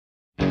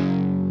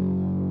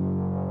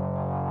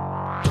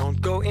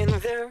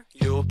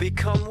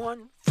become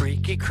one.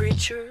 Freaky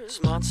creatures,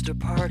 monster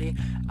party.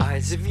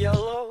 Eyes of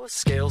yellow,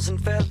 scales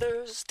and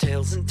feathers,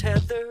 tails and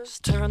tethers.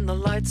 Turn the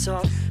lights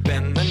off,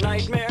 bend the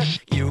nightmare,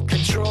 you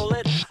control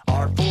it.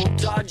 Artful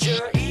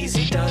dodger,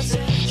 easy does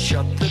it.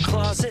 Shut the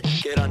closet,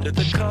 get under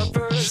the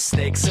covers.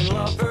 Snakes and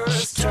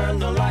lovers, turn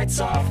the lights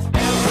off.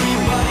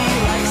 Everybody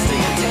likes to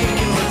get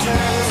taken for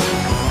turns,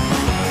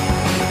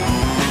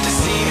 to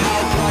see how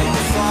bright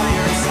the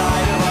fire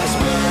inside of us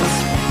burns.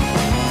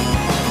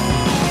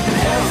 And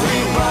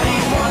everybody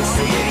wants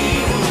to get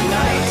evil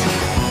tonight,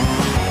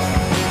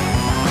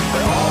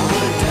 but all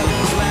good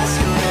devils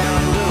masquerade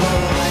under the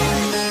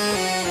light.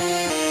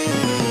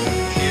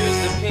 Here's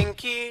the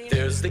pinky,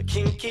 there's the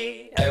kinky.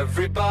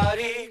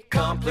 Everybody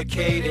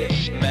complicated,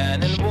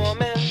 man and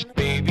woman,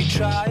 baby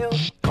child,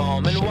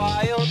 calm and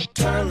wild.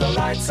 Turn the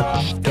lights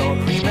off,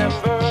 don't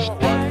remember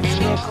what we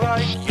look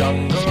like.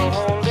 Younger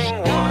holding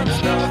one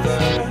another,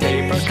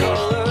 paper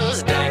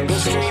colors dangle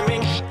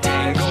streaming,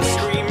 tangle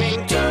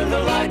screaming. Turn the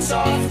lights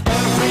off.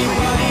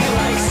 Everybody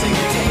likes to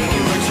get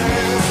taken for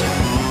turns,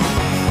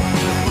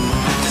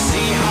 to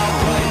see how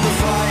bright the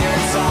fire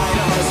inside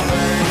of us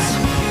burns.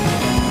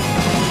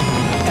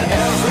 And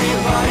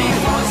everybody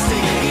wants to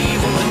get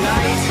evil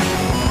tonight,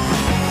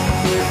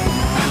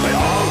 but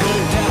all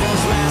good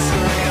devils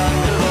masquerade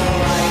under the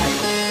light.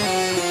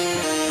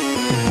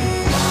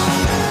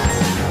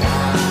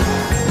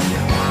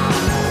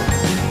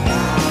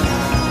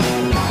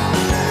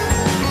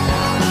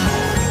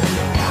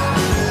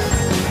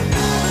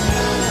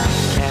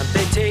 Can't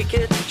they take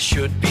it?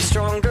 Should be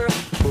stronger.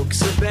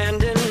 Books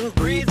abandoned,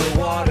 breathe the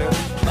water.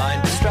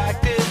 Mind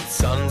distracted,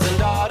 sons and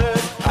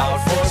daughters out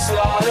for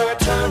slaughter.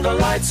 Turn the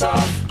lights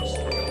off.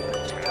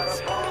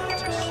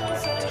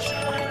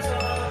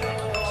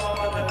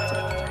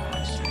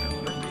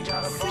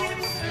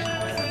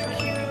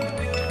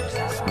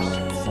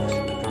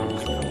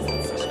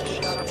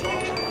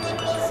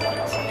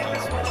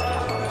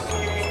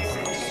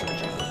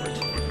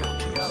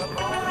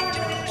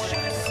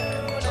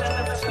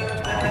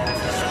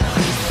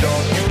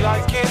 Don't you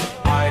like it?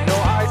 I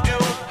know I do.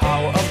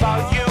 How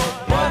about you?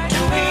 What do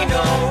we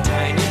know?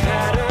 Tiny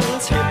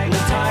patterns,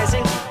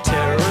 hypnotizing,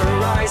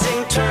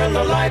 terrorizing. Turn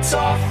the lights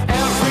off.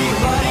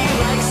 Everybody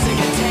likes to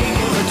get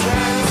taken for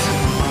turns,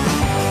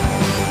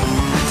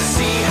 to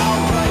see how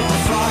bright the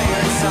fire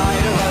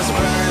inside of us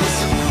burns.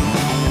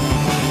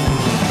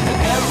 And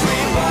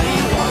everybody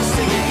wants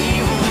to get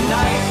evil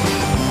tonight,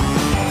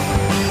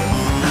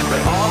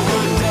 but all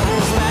good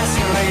devils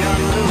masquerade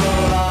under the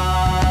light.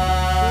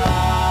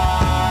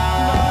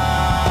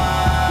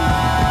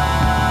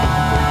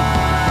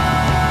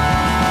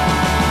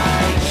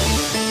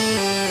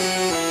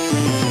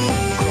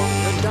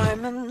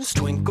 Diamonds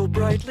twinkle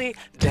brightly,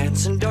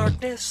 dance in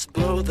darkness,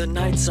 blow the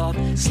nights off.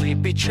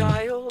 Sleepy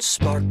child,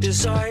 spark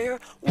desire,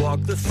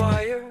 walk the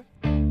fire.